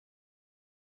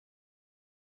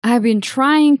I've been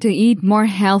trying to eat more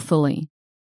healthily,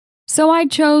 so I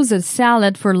chose a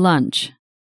salad for lunch.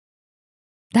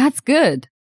 That's good.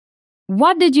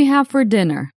 What did you have for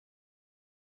dinner?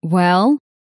 Well,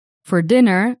 for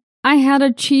dinner, I had a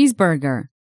cheeseburger,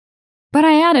 but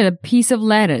I added a piece of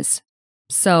lettuce,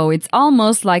 so it's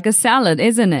almost like a salad,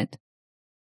 isn't it?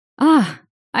 Ah,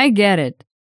 I get it.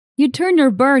 You turned your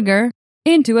burger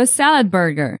into a salad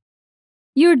burger.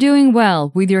 You're doing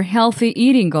well with your healthy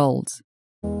eating goals.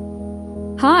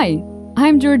 Hi,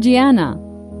 I'm Georgiana.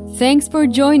 Thanks for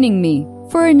joining me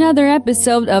for another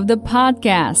episode of the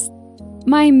podcast.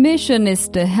 My mission is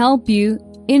to help you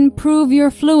improve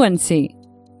your fluency.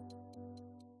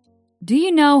 Do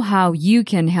you know how you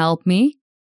can help me?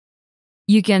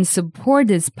 You can support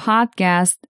this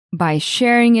podcast by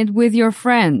sharing it with your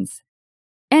friends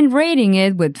and rating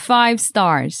it with 5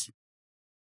 stars.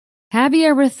 Have you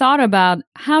ever thought about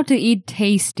how to eat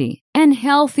tasty and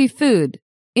healthy food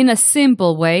in a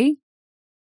simple way?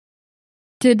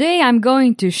 Today I'm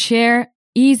going to share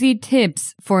easy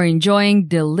tips for enjoying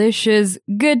delicious,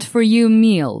 good-for-you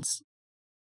meals.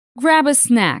 Grab a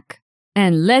snack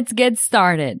and let's get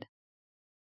started.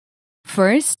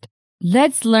 First,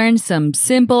 let's learn some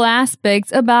simple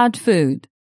aspects about food.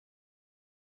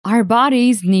 Our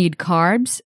bodies need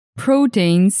carbs,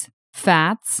 proteins,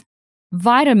 fats,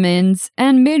 vitamins,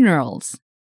 and minerals.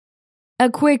 A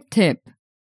quick tip.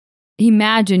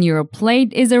 Imagine your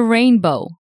plate is a rainbow.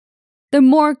 The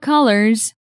more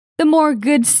colors, the more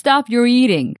good stuff you're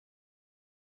eating.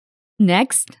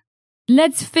 Next,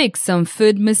 let's fix some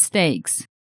food mistakes.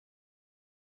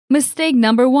 Mistake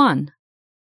number 1.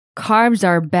 Carbs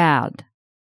are bad.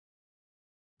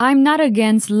 I'm not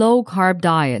against low-carb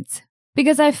diets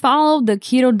because I followed the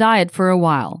keto diet for a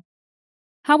while.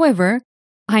 However,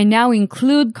 I now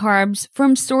include carbs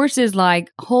from sources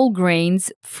like whole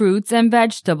grains, fruits, and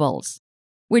vegetables,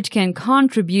 which can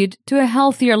contribute to a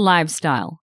healthier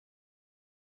lifestyle.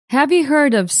 Have you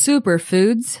heard of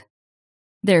superfoods?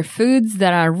 They're foods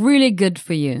that are really good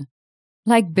for you,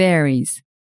 like berries,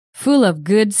 full of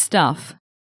good stuff,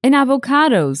 and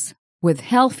avocados with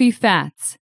healthy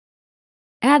fats.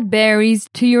 Add berries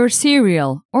to your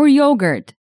cereal or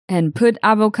yogurt and put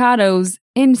avocados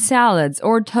in salads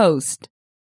or toast.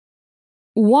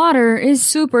 Water is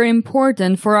super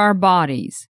important for our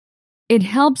bodies. It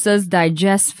helps us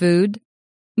digest food,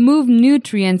 move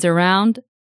nutrients around,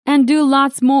 and do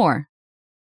lots more.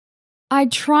 I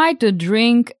try to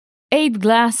drink 8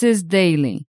 glasses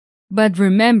daily, but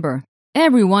remember,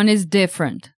 everyone is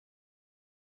different.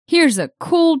 Here's a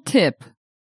cool tip.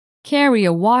 Carry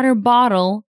a water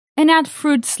bottle and add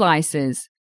fruit slices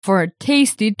for a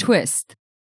tasty twist.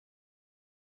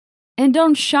 And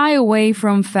don't shy away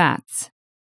from fats.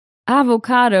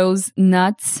 Avocados,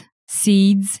 nuts,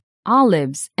 seeds,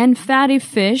 olives, and fatty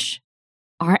fish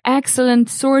are excellent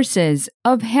sources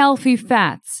of healthy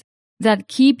fats that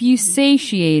keep you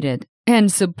satiated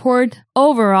and support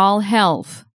overall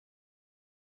health.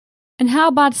 And how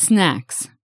about snacks?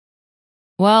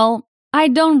 Well, I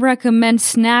don't recommend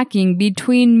snacking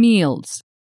between meals.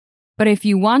 But if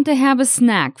you want to have a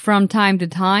snack from time to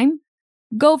time,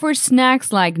 go for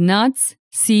snacks like nuts,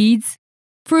 seeds,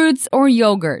 fruits, or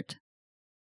yogurt.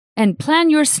 And plan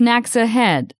your snacks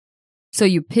ahead so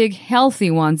you pick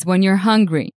healthy ones when you're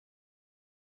hungry.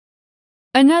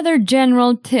 Another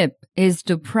general tip is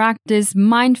to practice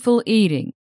mindful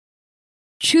eating.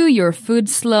 Chew your food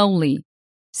slowly,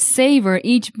 savor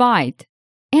each bite,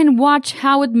 and watch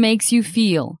how it makes you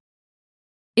feel.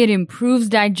 It improves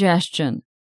digestion,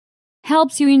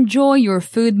 helps you enjoy your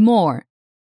food more,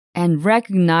 and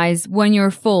recognize when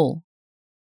you're full.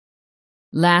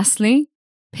 Lastly,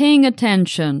 paying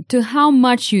attention to how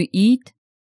much you eat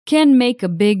can make a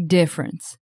big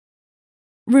difference.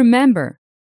 Remember,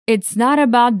 it's not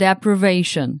about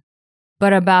deprivation,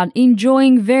 but about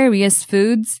enjoying various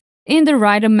foods in the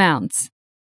right amounts.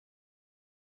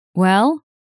 Well,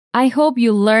 I hope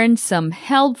you learned some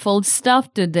helpful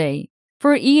stuff today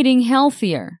for eating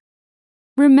healthier.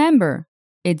 Remember,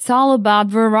 it's all about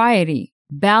variety,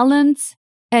 balance,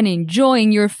 and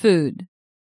enjoying your food.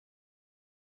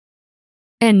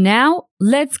 And now,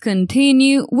 let's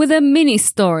continue with a mini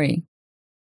story.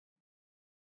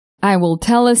 I will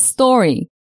tell a story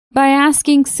by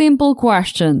asking simple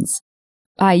questions.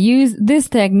 I use this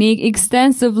technique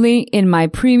extensively in my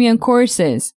premium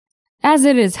courses, as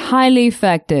it is highly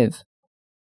effective.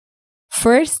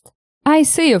 First, I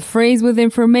say a phrase with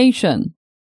information.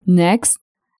 Next,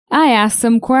 I ask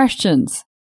some questions.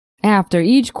 After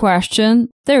each question,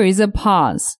 there is a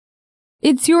pause.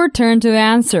 It's your turn to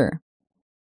answer.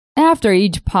 After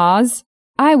each pause,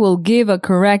 I will give a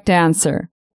correct answer.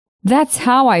 That's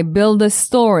how I build a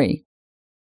story.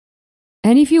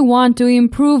 And if you want to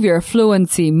improve your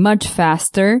fluency much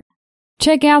faster,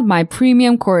 check out my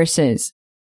premium courses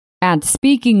at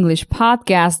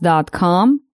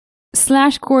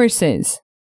speakenglishpodcast.com/courses.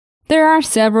 There are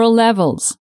several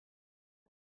levels.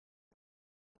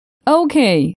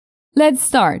 Okay, let's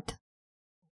start.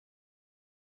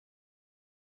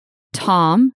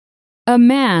 Tom, a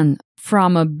man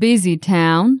from a busy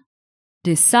town,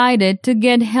 decided to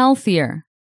get healthier.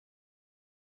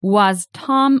 Was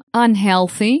Tom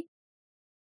unhealthy?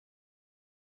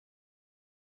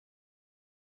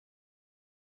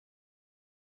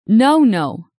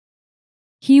 No.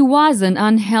 He wasn't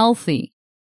unhealthy.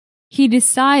 He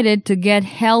decided to get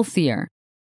healthier.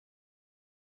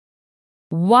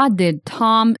 What did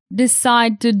Tom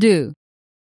decide to do?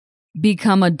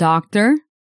 Become a doctor?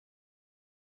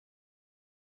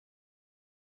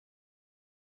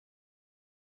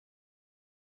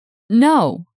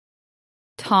 No.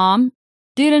 Tom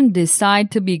didn't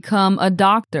decide to become a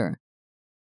doctor.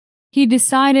 He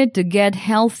decided to get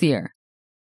healthier.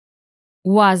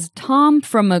 Was Tom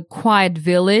from a quiet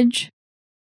village?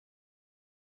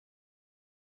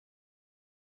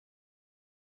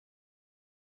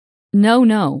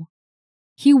 No.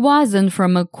 He wasn't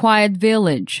from a quiet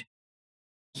village.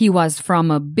 He was from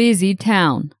a busy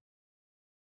town.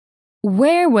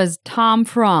 Where was Tom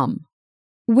from?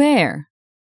 Where?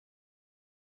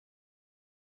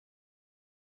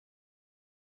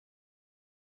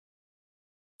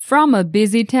 From a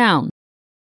busy town.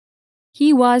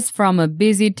 He was from a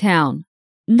busy town,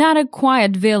 not a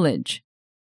quiet village.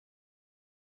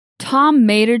 Tom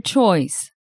made a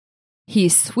choice. He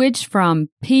switched from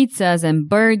pizzas and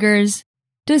burgers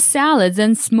to salads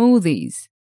and smoothies.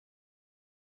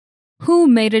 Who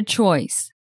made a choice?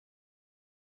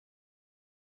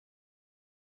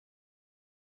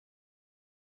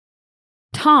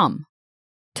 Tom.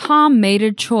 Tom made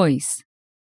a choice.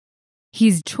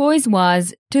 His choice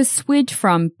was to switch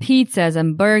from pizzas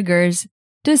and burgers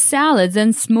to salads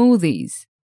and smoothies.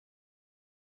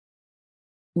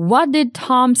 What did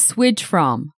Tom switch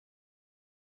from?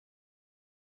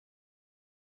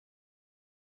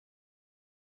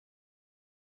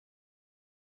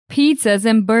 Pizzas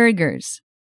and burgers.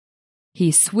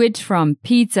 He switched from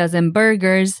pizzas and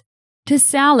burgers to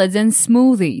salads and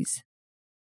smoothies.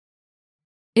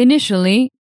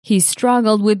 Initially, he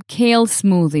struggled with kale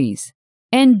smoothies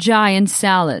and giant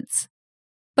salads,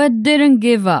 but didn't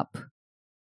give up.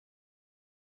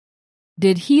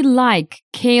 Did he like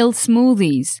kale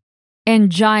smoothies and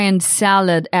giant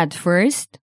salad at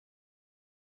first?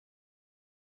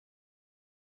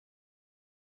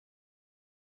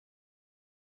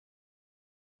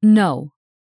 No.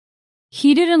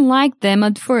 He didn't like them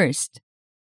at first.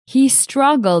 He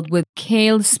struggled with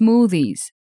kale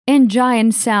smoothies and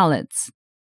giant salads.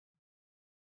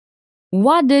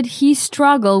 What did he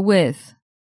struggle with?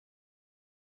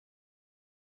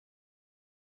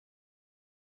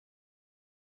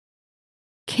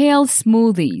 Kale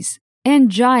smoothies and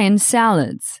giant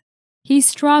salads. He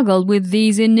struggled with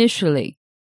these initially.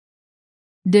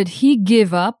 Did he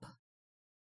give up?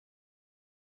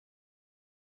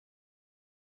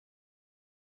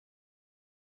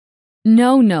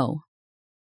 No.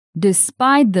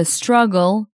 Despite the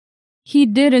struggle, he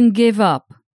didn't give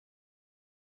up.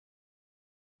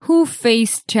 Who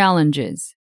faced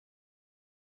challenges?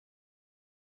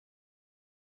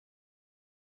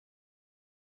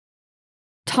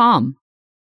 Tom.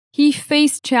 He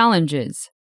faced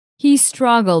challenges. He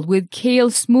struggled with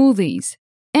kale smoothies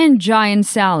and giant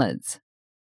salads.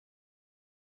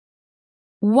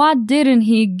 What didn't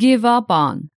he give up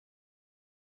on?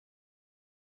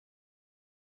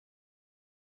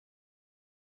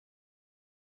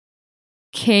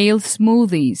 Kale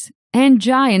smoothies and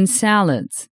giant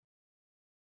salads.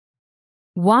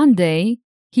 One day,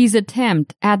 his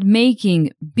attempt at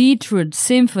making beetroot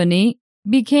symphony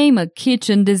became a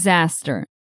kitchen disaster.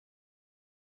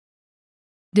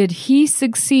 Did he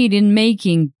succeed in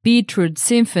making beetroot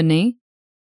symphony?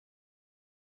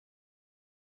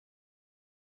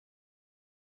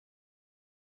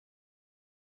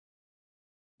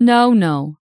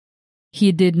 No.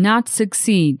 He did not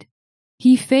succeed.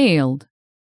 He failed.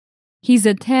 His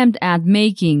attempt at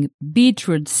making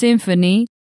beetroot symphony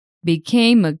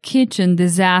became a kitchen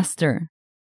disaster.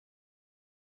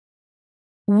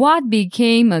 What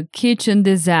became a kitchen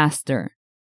disaster?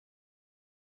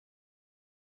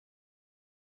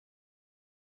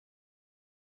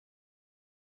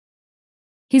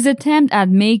 His attempt at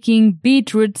making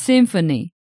beetroot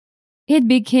symphony. It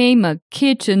became a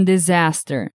kitchen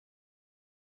disaster.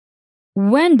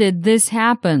 When did this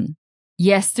happen?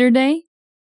 yesterday?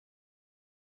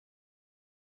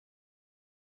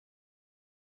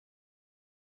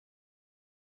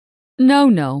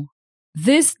 No.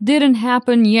 This didn't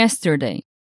happen yesterday.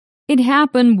 It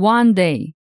happened one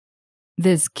day.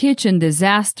 This kitchen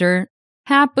disaster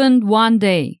happened one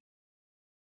day.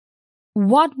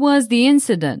 What was the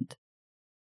incident?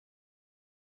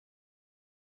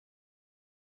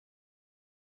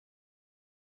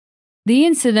 The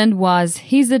incident was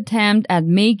his attempt at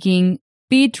making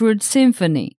beetroot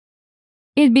symphony.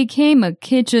 It became a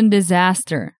kitchen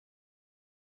disaster.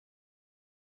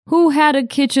 Who had a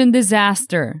kitchen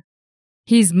disaster?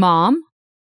 His mom?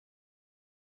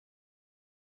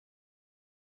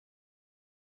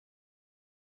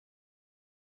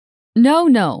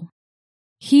 No.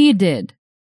 He did.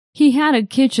 He had a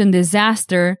kitchen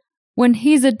disaster when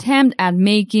his attempt at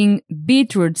making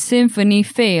beetroot symphony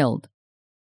failed.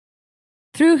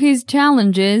 Through his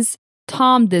challenges,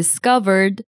 Tom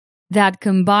discovered that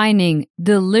combining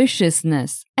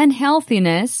deliciousness and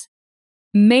healthiness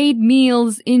made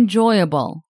meals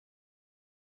enjoyable.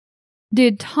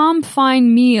 Did Tom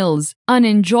find meals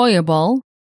unenjoyable?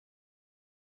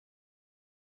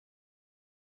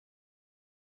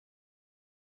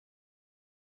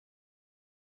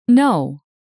 No.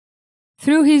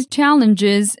 Through his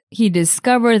challenges, he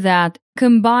discovered that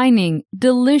combining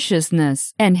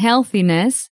deliciousness and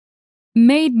healthiness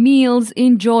made meals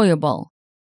enjoyable.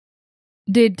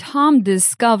 Did Tom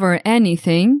discover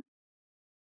anything?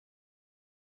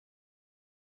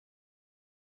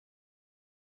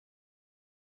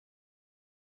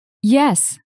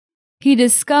 Yes, he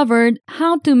discovered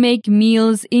how to make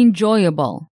meals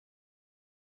enjoyable.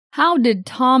 How did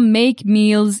Tom make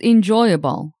meals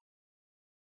enjoyable?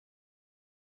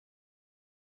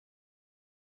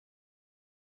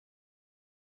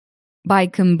 By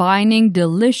combining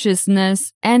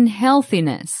deliciousness and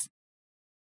healthiness.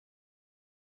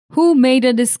 Who made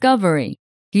a discovery?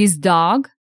 His dog?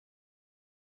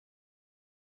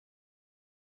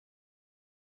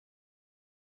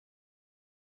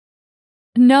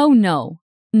 No,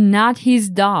 not his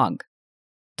dog.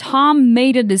 Tom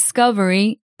made a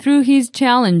discovery through his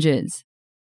challenges.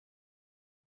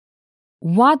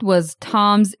 What was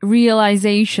Tom's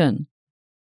realization?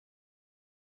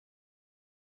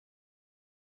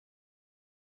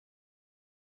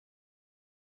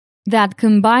 That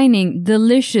combining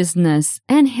deliciousness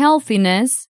and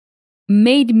healthiness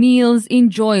made meals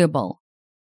enjoyable.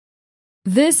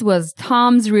 This was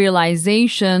Tom's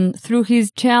realization through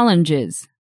his challenges.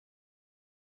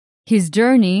 His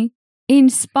journey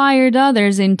inspired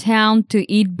others in town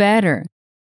to eat better,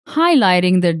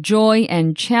 highlighting the joy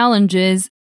and challenges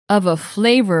of a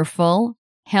flavorful,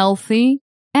 healthy,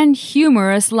 and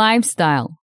humorous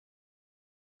lifestyle.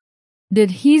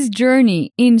 Did his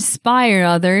journey inspire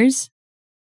others?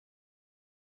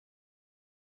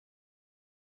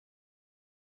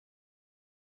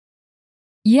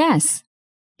 Yes,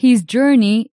 his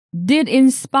journey did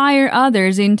inspire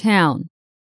others in town.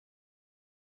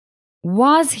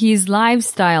 Was his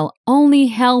lifestyle only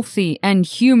healthy and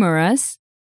humorous?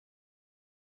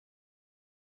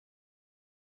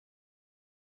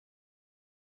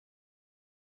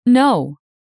 No,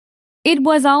 it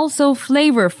was also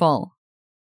flavorful.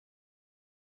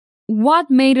 What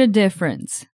made a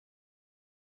difference?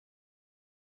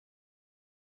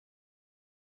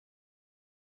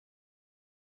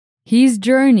 His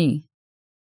journey.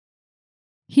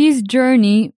 His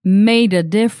journey made a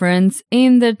difference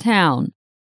in the town.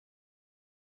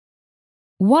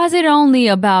 Was it only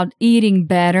about eating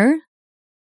better?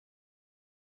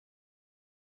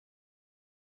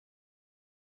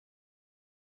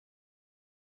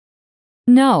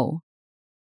 No.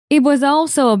 It was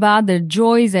also about the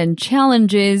joys and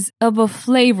challenges of a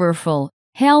flavorful,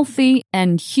 healthy,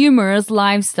 and humorous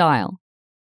lifestyle.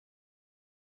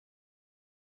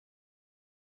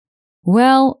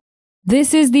 Well,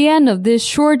 this is the end of this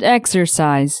short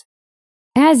exercise.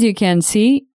 As you can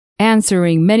see,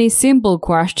 answering many simple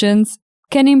questions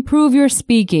can improve your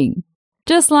speaking,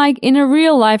 just like in a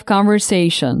real-life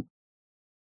conversation.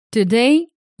 Today,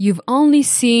 you've only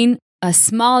seen a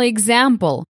small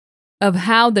example of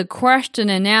how the question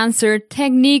and answer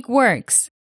technique works.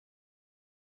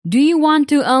 Do you want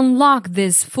to unlock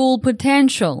this full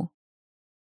potential?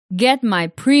 Get my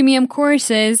premium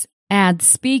courses at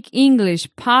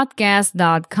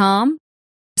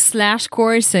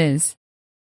speakenglishpodcast.com/courses.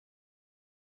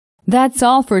 That's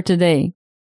all for today.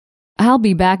 I'll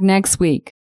be back next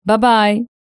week. Bye-bye.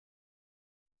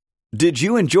 Did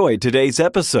you enjoy today's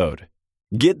episode?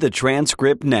 Get the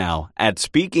transcript now at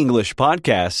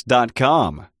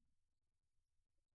speakenglishpodcast.com.